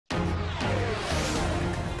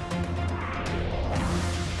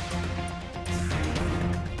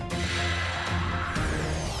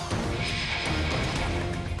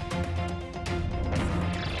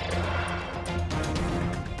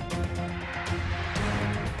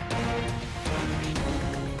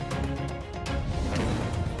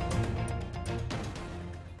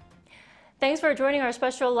Thanks for joining our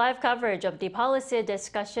special live coverage of the policy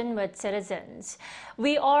discussion with citizens.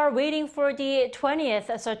 We are waiting for the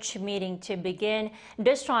 20th such meeting to begin.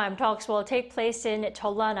 This time, talks will take place in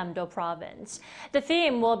Jeollanam-do province. The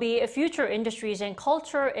theme will be future industries and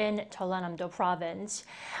culture in Jeollanam-do province.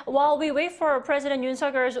 While we wait for President Yoon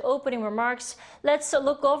Suk-yeol's opening remarks, let's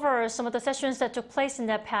look over some of the sessions that took place in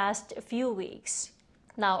the past few weeks.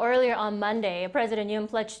 Now, earlier on Monday, President Yoon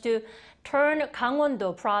pledged to turn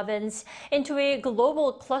Gangwon-do province into a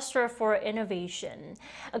global cluster for innovation.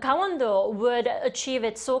 Gangwon-do would achieve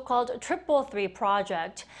its so-called Triple 3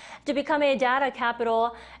 project to become a data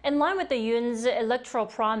capital in line with the Yoon's electoral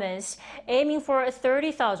promise, aiming for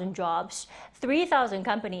 30,000 jobs, 3,000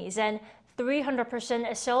 companies, and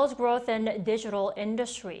 300% sales growth in digital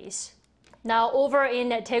industries. Now, over in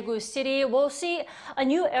Daegu City, we'll see a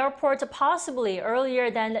new airport possibly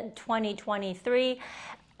earlier than 2023,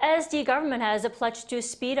 as the government has pledged to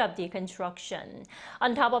speed up the construction.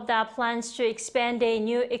 On top of that, plans to expand a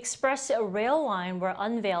new express rail line were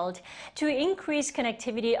unveiled to increase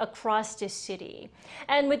connectivity across the city.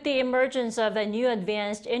 And with the emergence of a new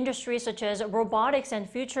advanced industries such as robotics and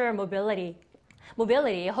future mobility,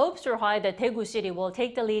 hopes are high that Daegu City will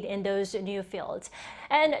take the lead in those new fields.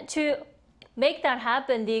 And to make that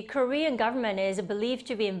happen, the Korean government is believed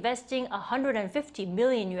to be investing $150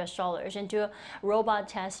 million into robot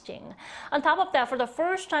testing. On top of that, for the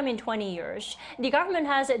first time in 20 years, the government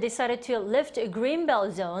has decided to lift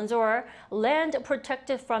greenbelt zones or land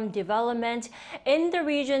protected from development in the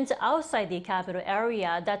regions outside the capital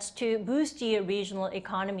area. That's to boost the regional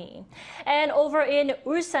economy. And over in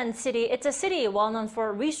Ulsan City, it's a city well known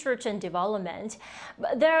for research and development.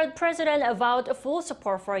 Their president vowed full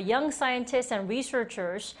support for young scientists and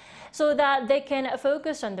researchers so that they can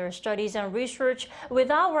focus on their studies and research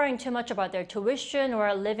without worrying too much about their tuition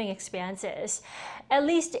or living expenses. At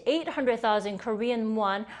least 800,000 Korean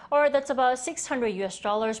won, or that's about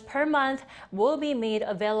 $600 per month, will be made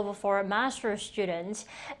available for master's students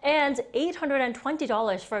and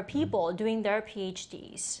 $820 for people doing their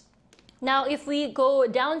PhDs. Now, if we go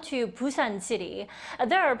down to Busan City,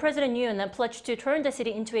 there President Yoon pledged to turn the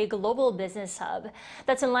city into a global business hub.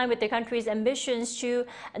 That's in line with the country's ambitions to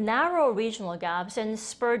narrow regional gaps and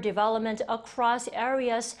spur development across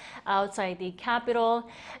areas outside the capital.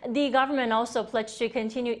 The government also pledged to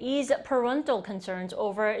continue ease parental concerns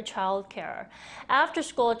over childcare.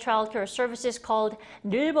 After-school childcare services called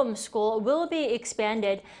Nilbom School will be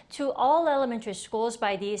expanded to all elementary schools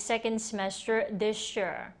by the second semester this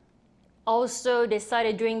year. Also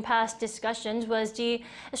decided during past discussions was the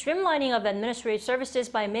streamlining of administrative services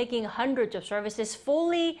by making hundreds of services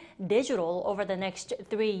fully digital over the next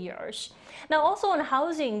 3 years. Now, also on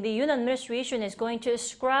housing, the Yoon administration is going to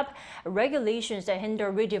scrap regulations that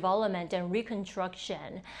hinder redevelopment and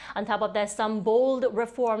reconstruction. On top of that, some bold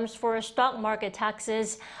reforms for stock market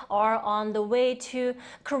taxes are on the way to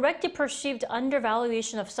correct the perceived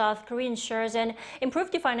undervaluation of South Korean shares and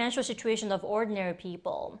improve the financial situation of ordinary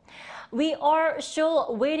people. We are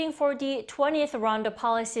still waiting for the 20th round of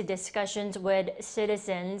policy discussions with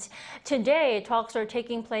citizens. Today, talks are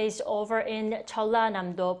taking place over in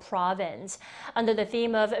Jeollanam-do province under the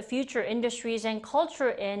theme of future industries and culture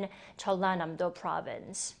in Jeollanam-do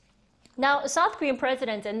province. Now, South Korean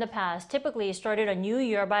presidents in the past typically started a new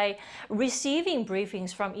year by receiving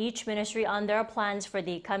briefings from each ministry on their plans for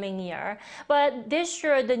the coming year. But this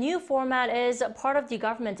year, the new format is part of the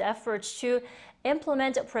government's efforts to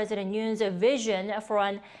implement President Yoon's vision for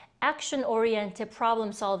an action-oriented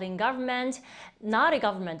problem-solving government, not a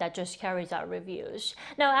government that just carries out reviews.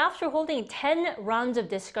 Now, after holding 10 rounds of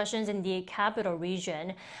discussions in the capital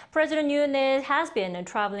region, President Yoon has been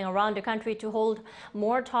traveling around the country to hold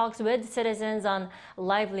more talks with citizens on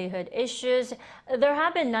livelihood issues. There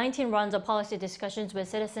have been 19 rounds of policy discussions with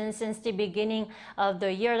citizens since the beginning of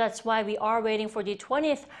the year. That's why we are waiting for the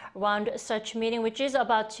 20th round such meeting, which is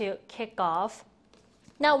about to kick off.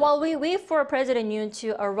 Now, while we wait for President Yoon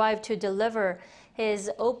to arrive to deliver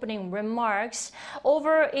his opening remarks,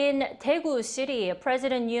 over in Daegu City,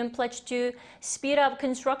 President Yoon pledged to speed up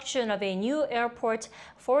construction of a new airport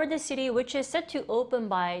for the city, which is set to open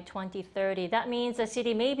by 2030. That means the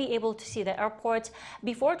city may be able to see the airport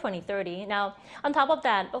before 2030. Now, on top of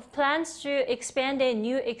that, plans to expand a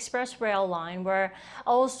new express rail line were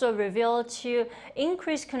also revealed to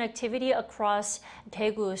increase connectivity across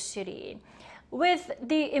Daegu City. With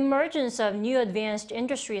the emergence of new advanced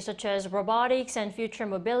industries such as robotics and future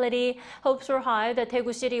mobility, hopes are high that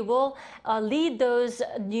Daegu City will lead those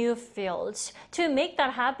new fields. To make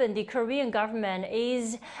that happen, the Korean government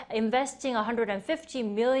is investing $150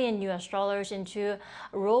 million into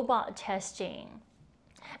robot testing.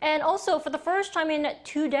 And also, for the first time in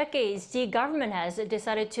 2 decades, the government has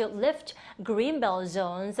decided to lift greenbelt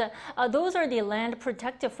zones. Those are the land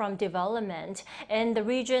protected from development in the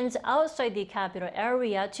regions outside the capital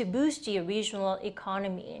area to boost the regional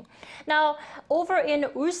economy. Now, over in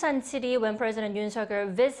Ulsan City, when President Yoon Suk-yeol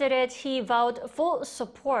visited, he vowed full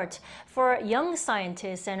support for young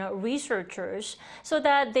scientists and researchers so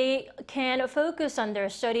that they can focus on their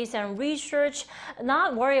studies and research,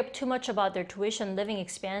 not worry too much about their tuition living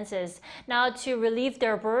expenses. Now, to relieve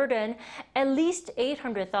their burden, at least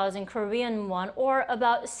 800,000 Korean won, or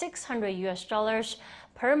about $600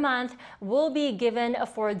 per month, will be given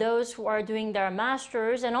for those who are doing their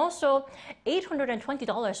masters, and also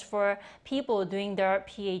 $820 for people doing their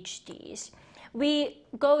PhDs. We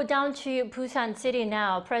go down to Busan City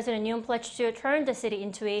now. President Yoon pledged to turn the city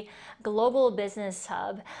into a global business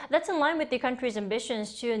hub. That's in line with the country's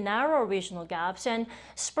ambitions to narrow regional gaps and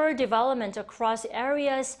spur development across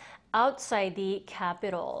areas outside the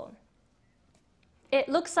capital. It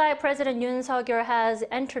looks like President Yoon Suk-yeol has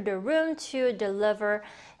entered the room to deliver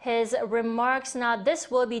his remarks. Now, this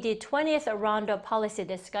will be the 20th round of policy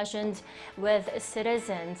discussions with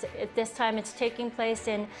citizens. This time it's taking place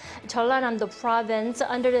in Jeollanam-do province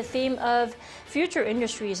under the theme of Future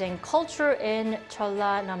Industries and Culture in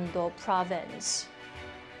Jeollanam-do province.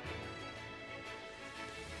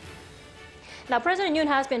 Now, President Yoon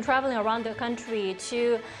has been traveling around the country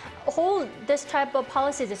to hold this type of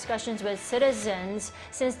policy discussions with citizens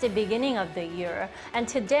since the beginning of the year. And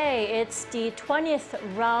today, it's the 20th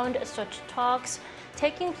round of such talks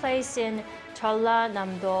taking place in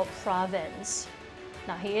Jeollanam-do province.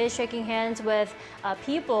 Now, he is shaking hands with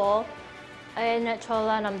people in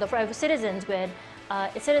Jeollanam-do, citizens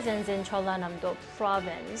in Jeollanam-do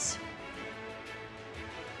province.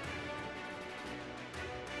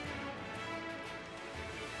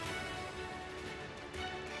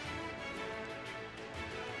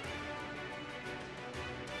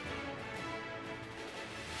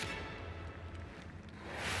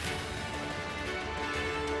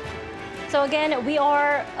 So again, we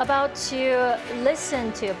are about to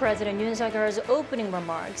listen to President Yoon Suk-yeol's opening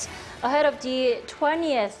remarks ahead of the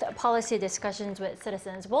 20th policy discussions with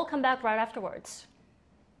citizens. We'll come back right afterwards.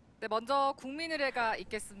 네, 먼저 국민의례가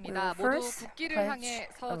있겠습니다. 모두 국기를 향해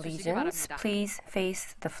서 주시기 바랍니다. Please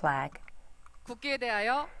face the flag. 국기에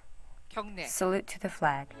대하여 경례. Salute to the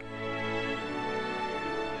flag.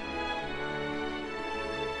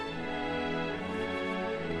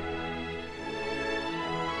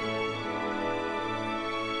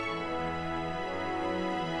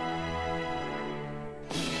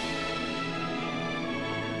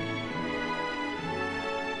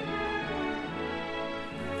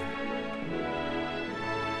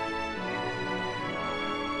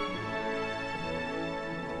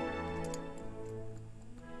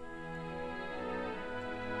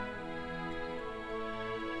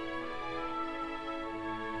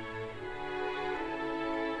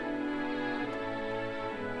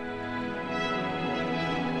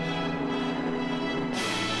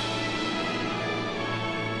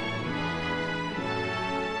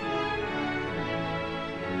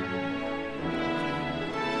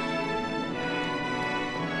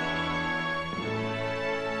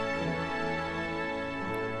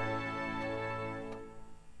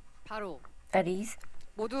 바로 At ease.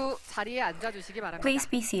 모두 자리에 앉아 주시기 바랍니다. Please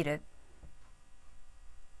be seated.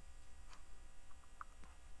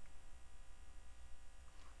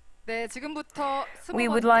 네, 지금부터 We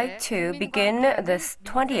would like to begin this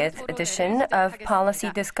 20th edition of Policy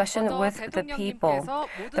Discussion with the People.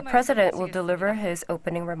 The President will deliver his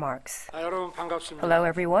opening remarks. Hello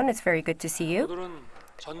everyone, it's very good to see you.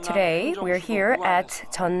 Today, we're here at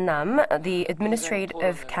Jeonnam, the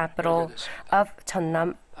administrative capital of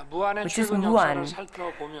Jeonnam, which is Muan.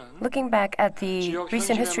 Looking back at the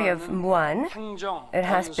recent history of Muan, it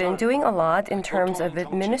has been doing a lot in terms of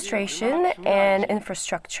administration and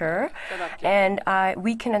infrastructure, and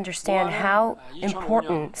we can understand how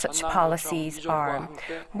important such policies are.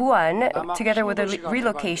 Muan, together with the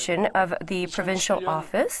relocation of the provincial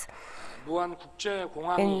office,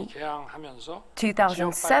 in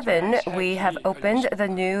 2007, we have opened the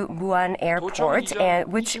new Muan Airport,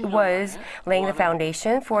 which was laying the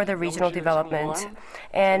foundation for the regional development.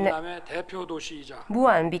 And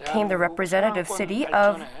Muan became the representative city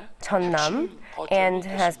of Jeonnam and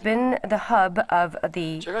has been the hub of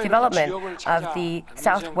the development of the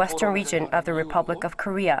southwestern region of the Republic of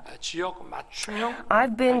Korea.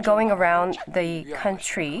 I've been going around the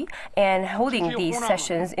country and holding these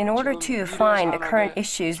sessions in order to find current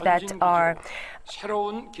issues that are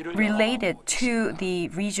related to the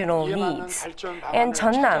regional needs. And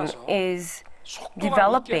Jeonnam is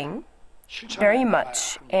developing very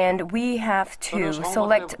much, and we have to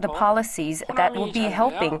select the policies that will be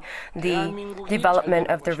helping the development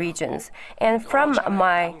of the regions. And from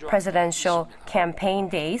my presidential campaign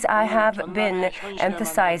days, I have been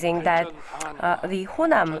emphasizing that the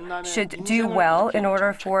Honam should do well in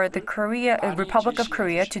order for the Republic of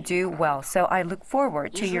Korea to do well. So I look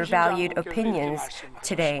forward to your valued opinions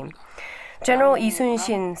today. General Lee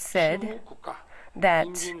Sun-shin said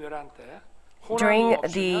that during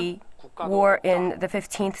the war in the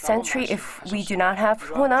 15th century, if we do not have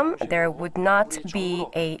Honam, there would not be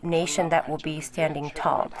a nation that will be standing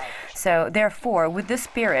tall. So therefore, with this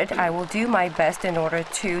spirit, I will do my best in order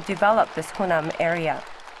to develop this Honam area.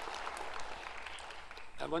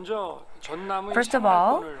 First of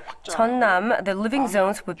all, Jeollanam, the living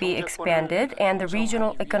zones would be expanded and the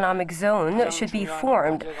regional economic zone should be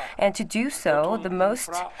formed. And to do so, the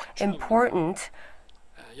most important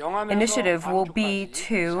initiative will be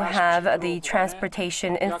to have the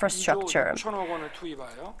transportation infrastructure.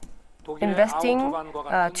 Investing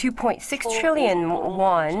 2.6 trillion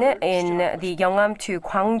won in the Jeollanam to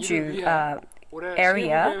Gwangju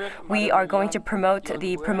area, we are going to promote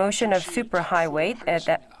the promotion of superhighway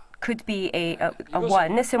that could be a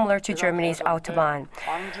one similar to Germany's Autobahn.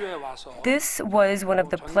 This was one of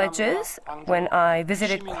the pledges when I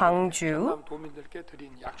visited Gwangju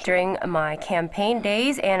during my campaign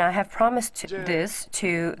days, and I have promised this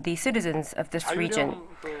to the citizens of this region.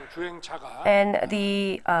 And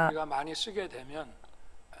the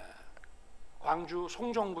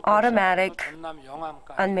automatic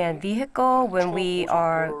unmanned vehicle, when we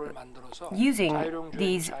are using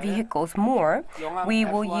these vehicles more, we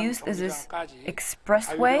will use this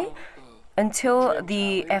expressway until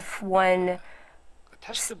the F1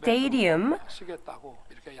 stadium.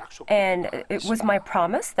 And it was my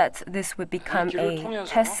promise that this would become a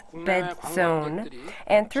test bed zone.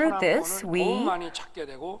 And through this, we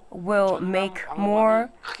will make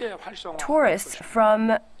more tourists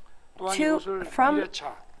from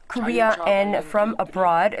Korea and from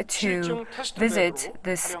abroad to visit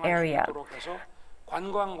this area.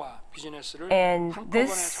 And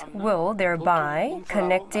this will thereby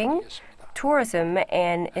connecting tourism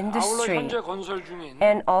and industry.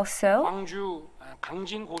 And also,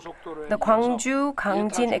 the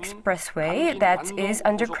Gwangju-Gangjin Expressway that is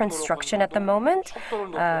under construction at the moment,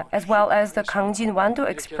 as well as the Gangjin-Wando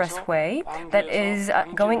Expressway that is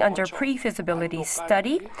going under pre-feasibility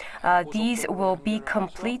study. These will be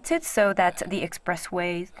completed so that the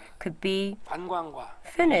expressway could be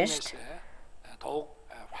finished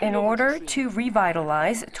in order to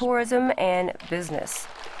revitalize tourism and business.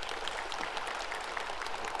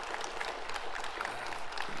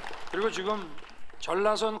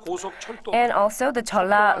 And also the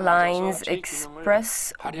Jeolla Lines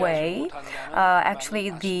Expressway,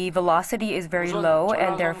 actually the velocity is very low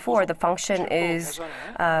and therefore the function is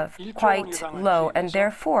quite low, and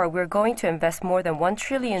therefore we're going to invest more than 1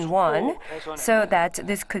 trillion won so that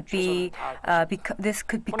this could become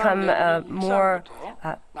a more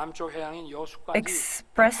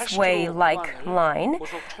expressway-like line.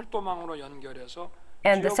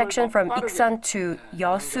 And the section from Iksan to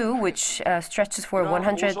Yeosu, which stretches for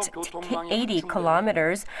 180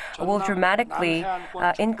 kilometers, will dramatically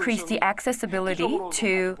increase the accessibility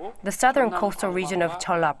to the southern coastal region of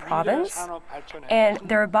Jeolla province, and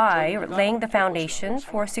thereby laying the foundation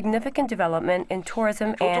for significant development in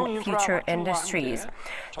tourism and future industries.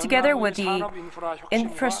 Together with the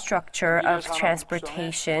infrastructure of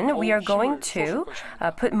transportation, we are going to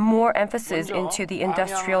put more emphasis into the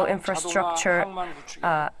industrial infrastructure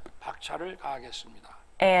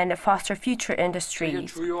and foster future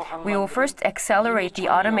industries. We will first accelerate the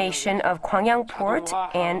automation of Gwangyang Port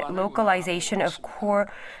and localization of core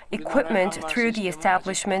equipment through the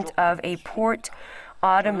establishment of a port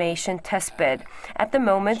automation testbed. At the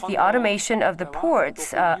moment, the automation of the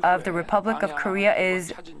ports of the Republic of Korea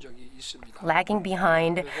is lagging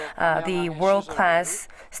behind the world-class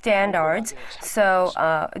standards. So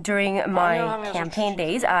during my campaign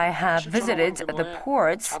days, I have visited the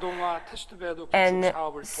ports, and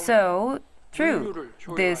so through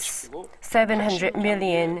this 70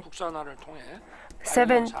 million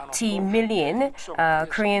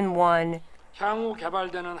Korean won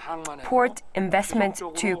port investment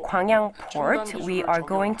to Gwangyang Port, we are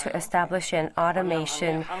going to establish an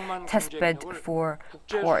automation testbed for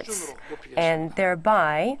ports, and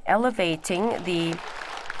thereby elevating the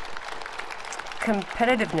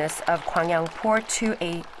competitiveness of Gwangyang Port to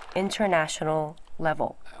an international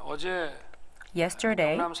level.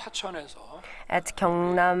 Yesterday, at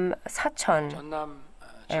Gyeongnam Sacheon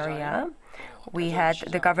area, We had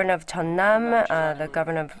the governor of Jeonnam, the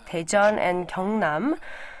governor of Daejeon and Gyeongnam,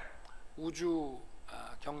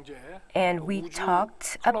 and we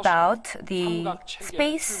talked about the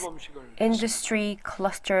space industry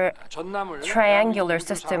cluster triangular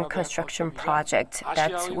system construction project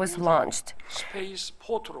that was launched.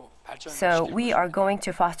 So we are going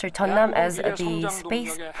to foster Jeonnam as the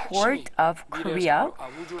spaceport of Korea,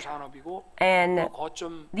 and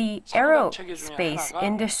the aerospace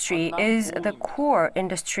industry is the core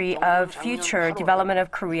industry of future development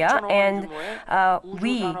of Korea, and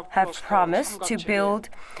we have promised to build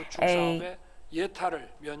a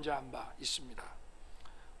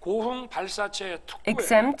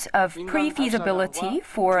exempt of pre-feasibility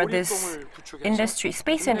for this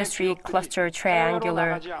space industry cluster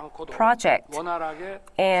triangular project.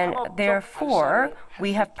 And therefore,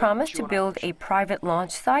 we have promised to build a private launch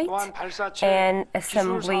site and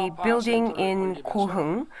assembly building in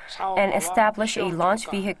Goheung and establish a launch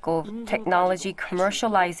vehicle technology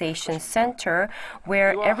commercialization center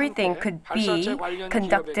where everything could be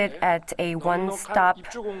conducted at a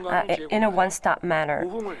in a one-stop manner.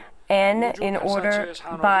 And in order,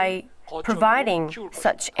 by providing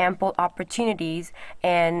such ample opportunities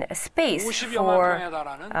and space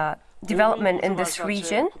for development in this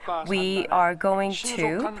region, we are going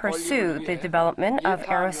to pursue the development of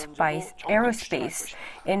aerospace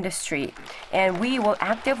industry. And we will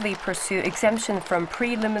actively pursue exemption from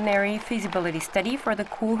preliminary feasibility study for the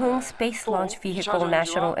Goheung Space Launch Vehicle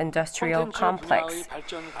National Industrial Complex.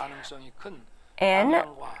 And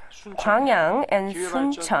Gwangyang and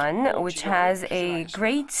Suncheon, which has a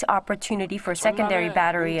great opportunity for secondary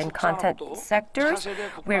battery and content sectors,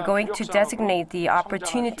 we're going to designate the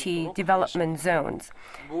opportunity development zones.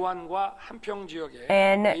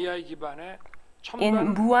 And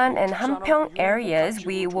in Muan and Hampyeong areas,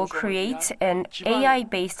 we will create an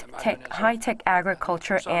AI-based high-tech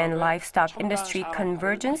agriculture and livestock industry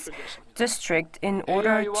convergence district in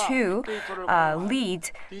order to lead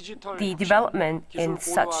the development in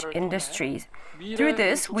such industries. Through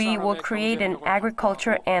this, we will create an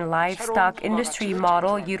agriculture and livestock industry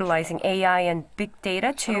model utilizing AI and big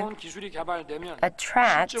data to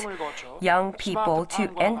attract young people to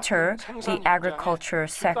enter the agriculture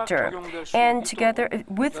sector. And together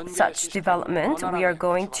with such development, we are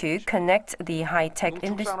going to connect the high-tech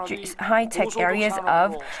industries, high-tech areas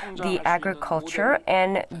of the agriculture,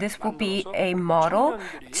 and this will be a model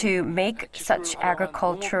to make such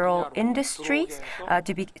agricultural industries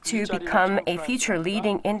to become a future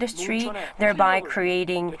leading industry, thereby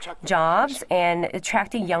creating jobs and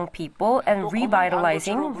attracting young people and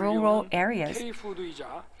revitalizing rural areas.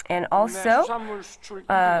 And also,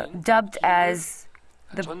 dubbed as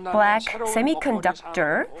the black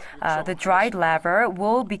semiconductor, the dried laver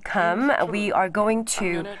we are going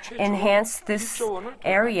to enhance this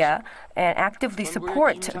area and actively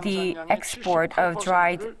support the export of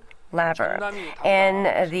dried laver.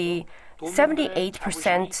 And the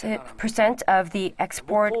 78% of the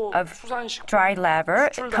export of dried laver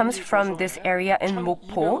comes from this area in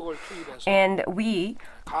Mokpo, and we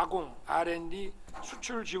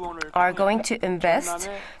are going to invest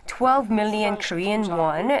 12 million Korean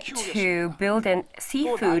won to build a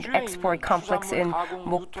seafood export complex in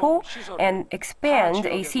Mokpo and expand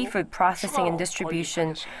a seafood processing and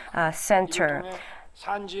distribution center.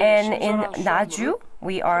 And in Naju,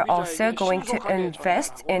 we are also going to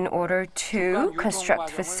invest in order to construct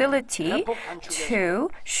facility to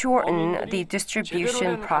shorten the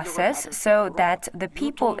distribution process so that the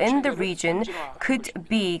people in the region could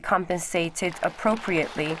be compensated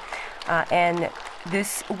appropriately. And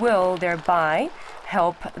this will thereby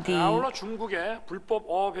help the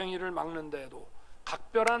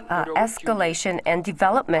escalation and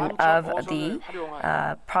development of the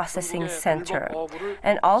processing center.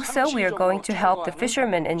 And also, we are going to help the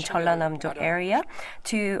fishermen in Jeollanam-do area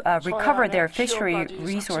to recover their fishery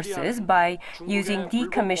resources by using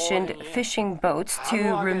decommissioned fishing boats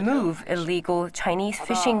to remove illegal Chinese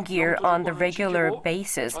fishing gear on the regular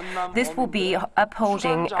basis. This will be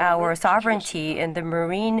upholding our sovereignty in the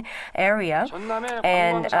marine area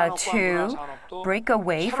and to break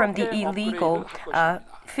away from the illegal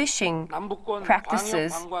fishing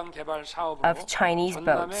practices of Chinese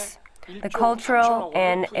boats. The cultural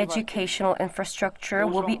and educational infrastructure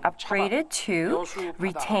will be upgraded to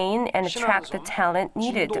retain and attract the talent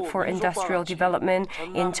needed for industrial development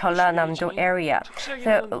in Jeollanam-do area.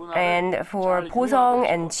 And for Bosong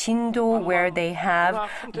and Jindo, where they have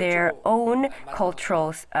their own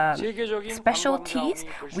cultural specialties,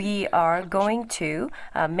 we are going to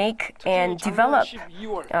make and develop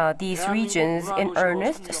these regions in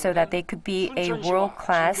earnest so that they could be a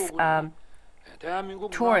world-class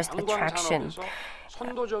tourist attraction.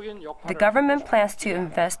 The government plans to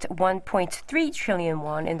invest 1.3 trillion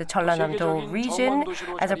won in the Jeollanam-do region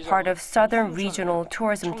as a part of Southern Regional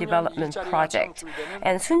Tourism Development Project.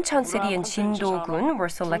 And Suncheon City and Jindo-gun were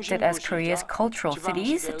selected as Korea's cultural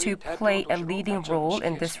cities to play a leading role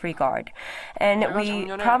in this regard. And we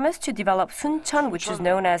promise to develop Suncheon, which is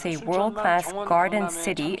known as a world-class garden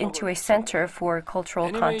city, into a center for cultural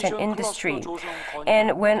content industry.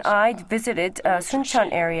 And when I visited Suncheon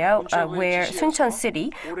area, where Suncheon City,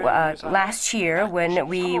 last year when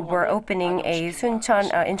we were opening a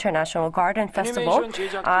Suncheon International Garden Festival,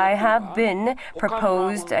 I have been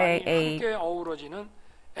proposed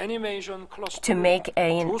to make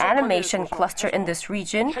an animation cluster in this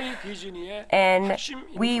region, and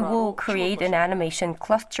we will create an animation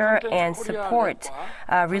cluster and support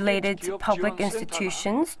related public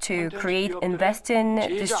institutions to create, invest in,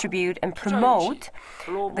 distribute, and promote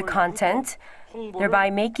the content, thereby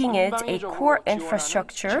making it a core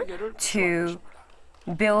infrastructure to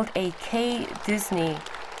build a K-Disney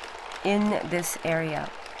in this area.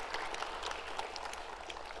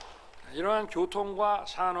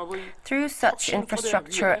 Through such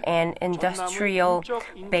infrastructure and industrial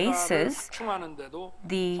bases,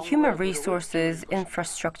 the human resources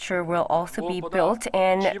infrastructure will also be built,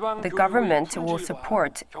 and the government will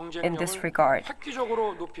support in this regard.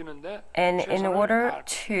 And in order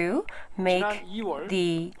to make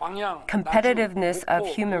the competitiveness of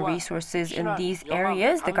human resources in these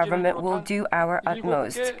areas, the government will do our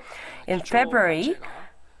utmost. In February,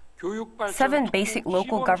 7 basic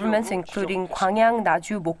local governments, including Gwangyang,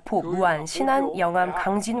 Naju, Mokpo, Muan, Sinan, Yeongnam,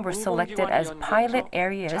 Gangjin, were selected as pilot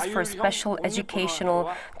areas for special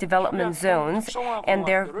educational development zones, and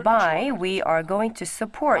thereby we are going to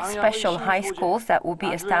support special high schools that will be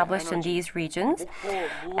established in these regions,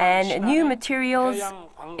 and new materials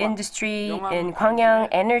industry in Gwangyang,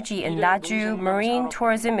 energy in Naju, marine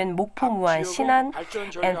tourism in Mokpo, Muan, Sinan,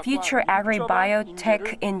 and future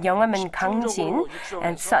agri-biotech in Yeongnam and Gangjin,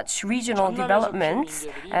 and such regional developments,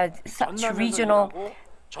 such regional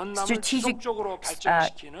strategic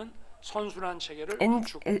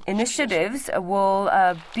initiatives will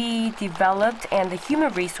be developed, and the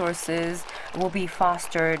human resources will be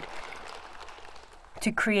fostered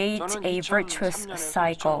to create a virtuous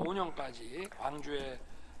cycle.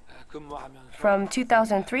 From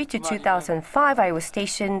 2003 to 2005, I was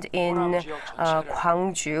stationed in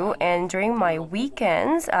Gwangju, and during my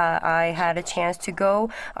weekends, I had a chance to go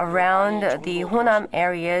around the Honam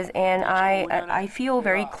areas, and I feel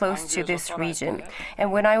very close to this region. And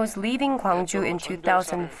when I was leaving Gwangju in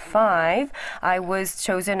 2005, I was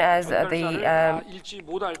chosen as the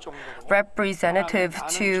representative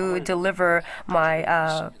to deliver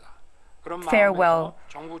my farewell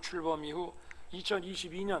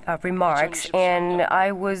remarks, and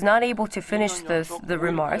I was not able to finish the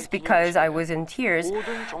remarks because I was in tears,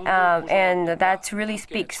 and that really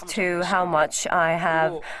speaks to how much I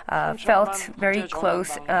have felt very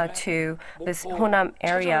close to this Honam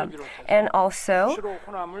area. And also,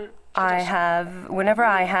 whenever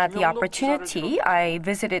I had the opportunity, I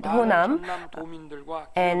visited Honam,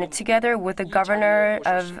 and together with the governor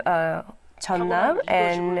of Jeollanam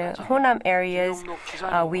and Honam areas,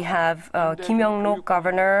 we have Kim Young-nok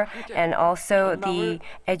governor and also the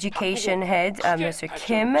education head, Mr.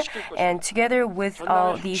 Kim. And together with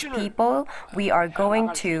all these people, we are going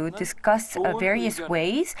to discuss various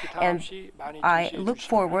ways, and I look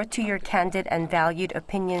forward to your candid and valued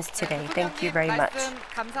opinions today. Thank you very much.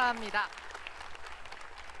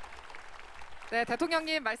 네,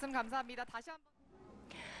 대통령님 말씀 감사합니다. 다시 한번.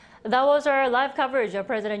 That was our live coverage of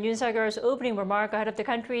President Yoon Suk-yeol's opening remark ahead of the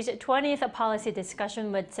country's 20th policy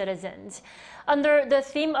discussion with citizens. Under the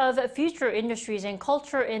theme of future industries and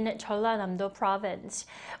culture in Jeollanam-do province.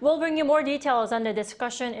 We'll bring you more details on the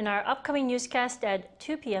discussion in our upcoming newscast at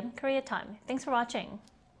 2 p.m. Korea time. Thanks for watching.